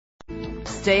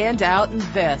Stand out in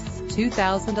this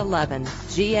 2011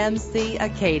 GMC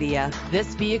Acadia.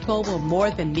 This vehicle will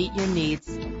more than meet your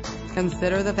needs.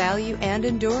 Consider the value and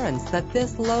endurance that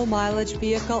this low-mileage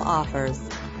vehicle offers.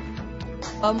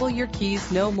 Fumble your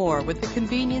keys no more with the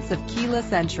convenience of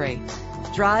keyless entry.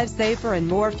 Drive safer and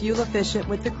more fuel-efficient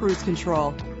with the cruise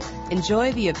control.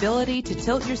 Enjoy the ability to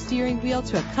tilt your steering wheel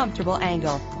to a comfortable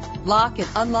angle. Lock and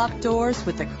unlock doors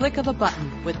with the click of a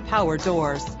button with power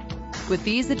doors. With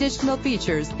these additional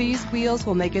features, these wheels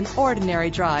will make an ordinary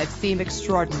drive seem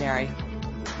extraordinary.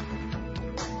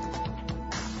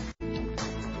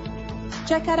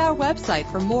 Check out our website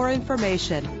for more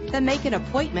information, then make an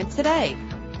appointment today.